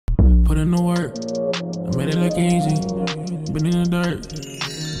put in the work. I made it look easy. Been in the dirt.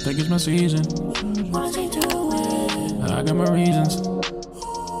 Think it's my season. What is he doing? I got my reasons.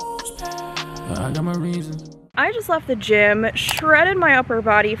 I got my reasons. I just left the gym, shredded my upper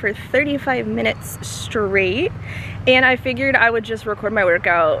body for 35 minutes straight, and I figured I would just record my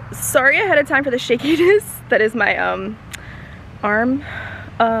workout. Sorry ahead of time for the shakiness. That is my arm.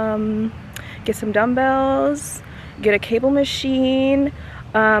 Get some dumbbells, get a cable machine,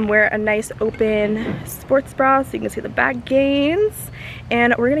 wear a nice open sports bra so you can see the back gains,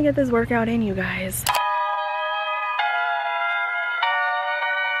 and we're gonna get this workout in, you guys.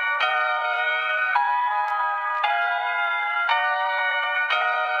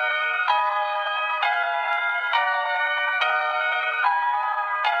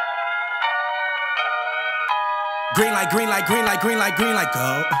 Green light, green light, green light, green light, green light,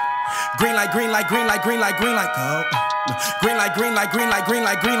 go. Green light, green light, green light, green light, green light, go. Green light, green light, green light, green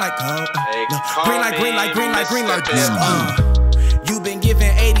light, green light, go. Green light, green light, green light, green light, go. You been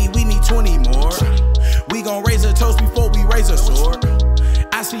giving 80, we need 20 more. We gon' raise a toast before we raise a sword.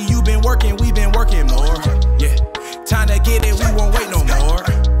 I see you been working, we been working more. Yeah, time to get it, we won't wait no more.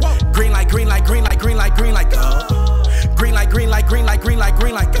 Green light, green light, green light, green light, green light, go. Green light, green light, green light, green light,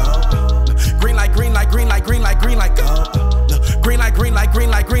 green light, go. Green light, green light, green light, green light, green light, go. Green light, green light, green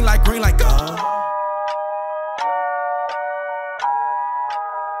light, green light, green light, go.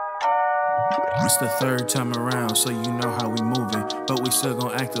 It's the third time around, so you know how we moving. But we still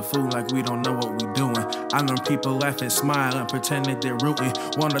gon' act a fool like we don't know what we doing. I learn people laughing, smiling, pretending they're rooting.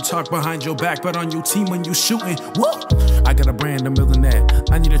 Wanna talk behind your back, but on your team when you shooting. Woo! I got a brand, I'm building that.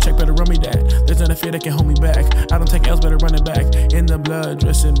 I need a check, better run me that. There's not a fear that can hold me back. I don't take L's, better run it back. In the blood,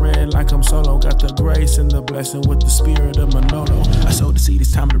 dressed in red like I'm solo. Got the grace and the blessing with the spirit of Manolo. I sowed the seed,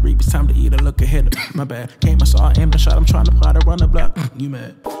 it's time to reap, it's time to eat. I look ahead, my bad. Came, I saw, I aimed, I shot, I'm trying to plot to run the block. You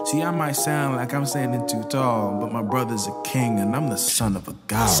mad? See, I might sound like I'm standing too tall, but my brother's a king and I'm the son of a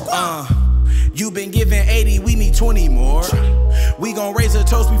god. You been giving 80, we need 20 more. We gon' raise a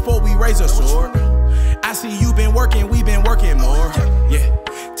toast before we raise a sword. I see you been working, we been working more. Yeah,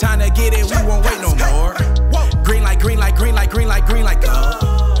 time to get it, we won't wait no more. Green light, green light, green light, green light, green light,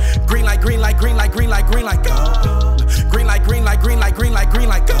 go. Green light, green light, green light, green light, green light, go. Green light, green light, green light, green light, green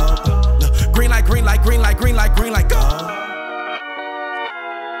light, go. Green light, green light, green light, green light, green light, go.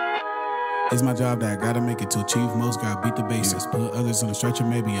 It's my job that I gotta make it to achieve most. Gotta beat the basics. Put others on the stretcher,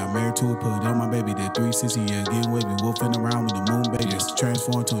 maybe I'm married to a put on my baby. Did 360 years, getting wavy, wolfing around with the moon baby.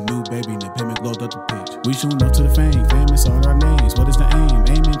 Transform to a new baby, the pimmick load up the pitch. We shooting up to the fame, famous all our names. What is the aim?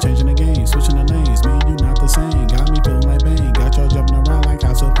 Aiming, changing the game, switching the lanes. Me and you not the same. Got me feeling like Bane. Got y'all jumping around like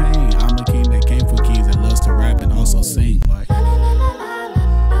House of Pain. I'm a king that came from kings that loves to rap and also sing like.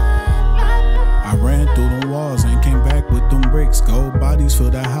 I ran through the walls and came back with them bricks. Gold bodies for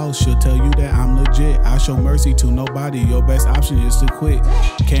the house should tell you that I'm legit. I show mercy to nobody. Your best option is to quit.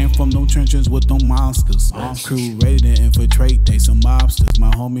 Came from them trenches with them monsters. Crew ready to infiltrate. They some mobsters.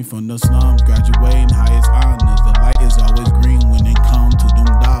 My homie from the slums graduating highest honors. The light is always green when it comes to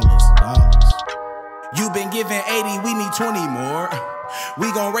them dollars. You been giving 80, we need 20 more. We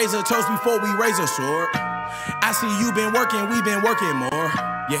gon' raise a toast before we raise a sword. I see you been working, we been working more.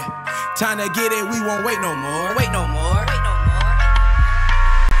 Yeah, time to get it, we won't wait no more. Wait no more. Wait no more.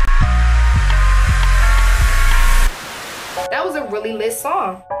 That was a really lit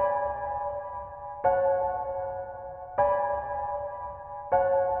song.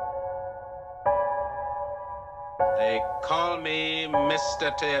 They call me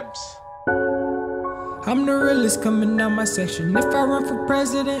Mr. Tibbs. I'm the realest coming out my section. If I run for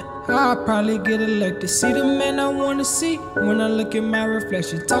president, I'll probably get elected. See the man I wanna see when I look at my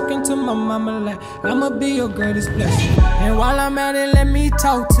reflection. Talking to my mama like, I'ma be your greatest blessing. And while I'm at it, let me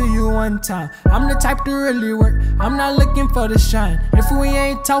talk to you one time. I'm the type to really work, I'm not looking for the shine. If we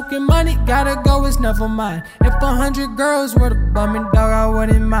ain't talking money, gotta go, it's never mine. If 100 girls were to bum me, dog, I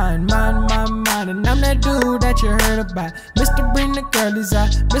wouldn't mind. And I'm that dude that you heard about. Mr. Bring the girlies out,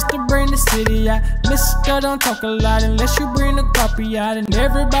 Mr. Bring the city out, Mr. Don't talk a lot unless you bring the copy out. And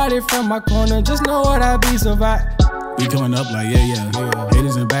everybody from my corner just know what I be so bad. We coming up like yeah.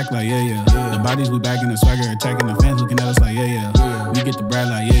 Haters in back like yeah. The bodies we back in the swagger, attacking the fans looking at us like yeah. We get the brag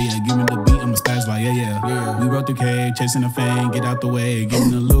like yeah. Give me the beat, I'ma stash like yeah. We wrote the K, chasing the fame, get out the way. Give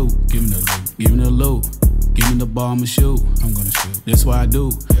me the loot, give me the loot, give me the loot. Give me the ball, I'ma shoot. I'm gonna shoot. That's what I do.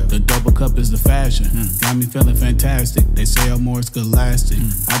 The double cup is the fashion. Got me feeling fantastic. They say I'm more scholastic.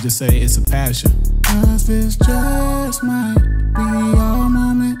 I just say it's a passion. Cause this just might be our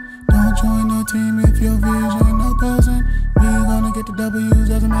moment. Don't join the team if your vision opposing. We gonna get the the W's,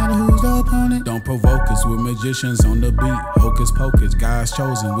 doesn't matter who's the opponent. Don't provoke us, we're magicians on the beat. Hocus pocus, God's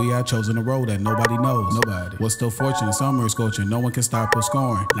chosen. We are chosen a road that nobody knows. Nobody. What's still fortunate? Summer is scorching. No one can stop us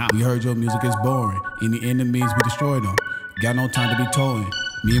scoring. We heard your music is boring. Any enemies, we destroyed them. Got no time to be toying.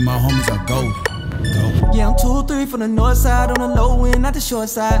 Me and my homies are golden. Yeah, I'm 2-3 from the north side, on the low end, not the short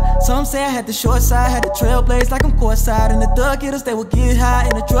side. Some say I had the short side, had the trailblaze like I'm courtside. And the thug getters, they would get high,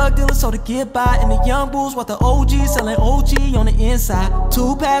 and the drug dealers so to get by. And the young bulls want the OG, selling OG on the inside.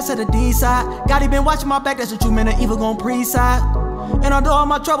 2 paths at the D side. God, he been watching my back, that's the true man, the evil gon' pre-side. And although all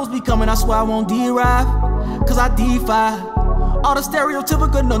my troubles be coming, I swear I won't derive, cause I defy all the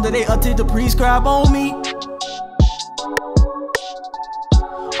stereotypical none that they attempt to prescribe on me.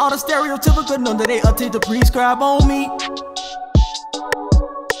 All the stereotypical none that they attempt to prescribe on me.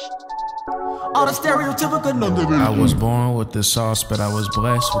 All the stereotypical none that I was born with the sauce, but I was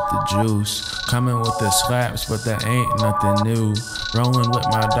blessed with the juice. Coming with the slaps, but that ain't nothing new. Rolling with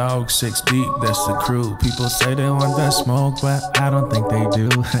my dog 6 deep, that's the crew. People say they want that smoke, but I don't think they do.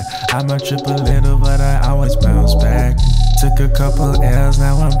 I might trip a little, but I always bounce back. Took a couple L's,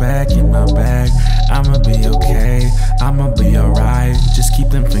 now I'm back in my bag. I'ma be okay, I'ma be alright. Just keep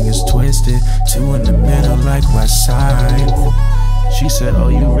them fingers twisted, 2 in the middle like West Side. She said, oh,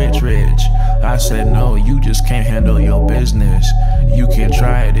 you rich, rich. I said, no, you just can't handle your business. You can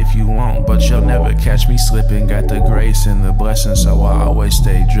try it if you want, but you'll never catch me slipping. Got the grace and the blessing, so I always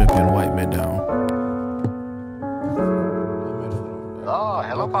stay dripping. Wipe me down. Oh,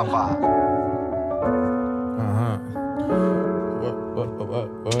 hello, Papa. What?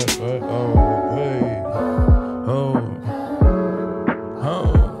 Oh, hey. Oh.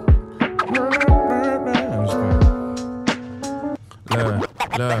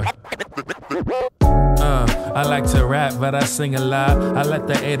 I like to rap, but I sing a lot. I let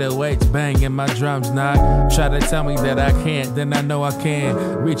the 808s bang and my drums knock. Try to tell me that I can't, then I know I can.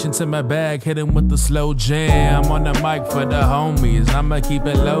 Reach into my bag, hit him with the slow jam. I'm on the mic for the homies, I'ma keep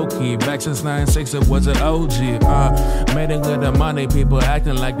it low-key. Back since 96, it was an OG. Made it with the money, people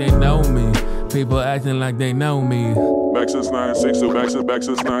acting like they know me. People acting like they know me. Back since 96, back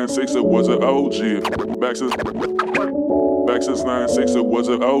since 96, it was an OG. Back since 96, it was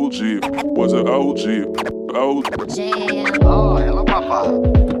an OG. Was an OG. Oh, hello, Papa.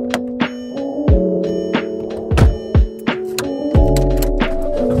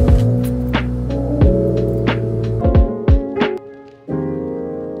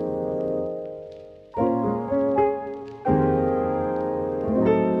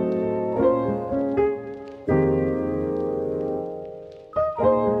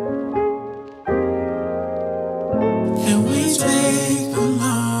 Can we take a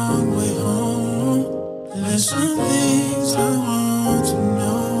long way home? There's some things I want to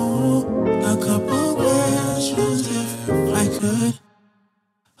know. A couple questions if I could.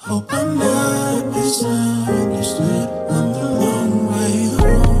 Hope I'm not misunderstood on the long way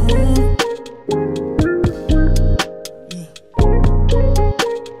home.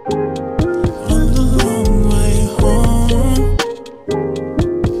 On the long way home.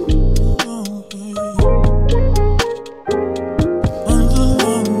 On the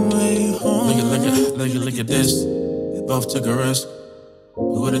long way home. Look at this. We both took a risk.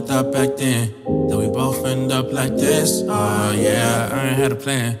 Who would've thought back then that we both end up like this? Oh yeah, I ain't had a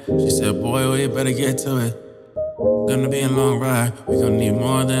plan. She said, boy, we better get to it. Gonna be a long ride. We gonna need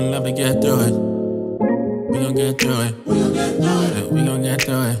more than love to get through it. We gon' get through it. We gon' get through it. We gon' get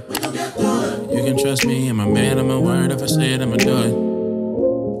through it. We gon' get through it. You can trust me, I'm a man, I'm a word. If I say it, I'ma do it.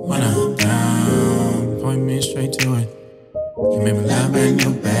 When I'm down, point me straight to it. You make me love brand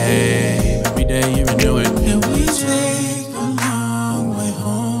new, babe. Every day you renew it. Can we take a long way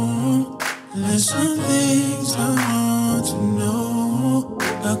home? There's some things I want to know.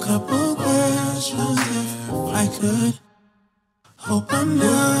 A couple questions if I could. Hope I'm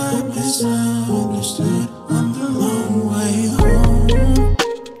not misunderstood.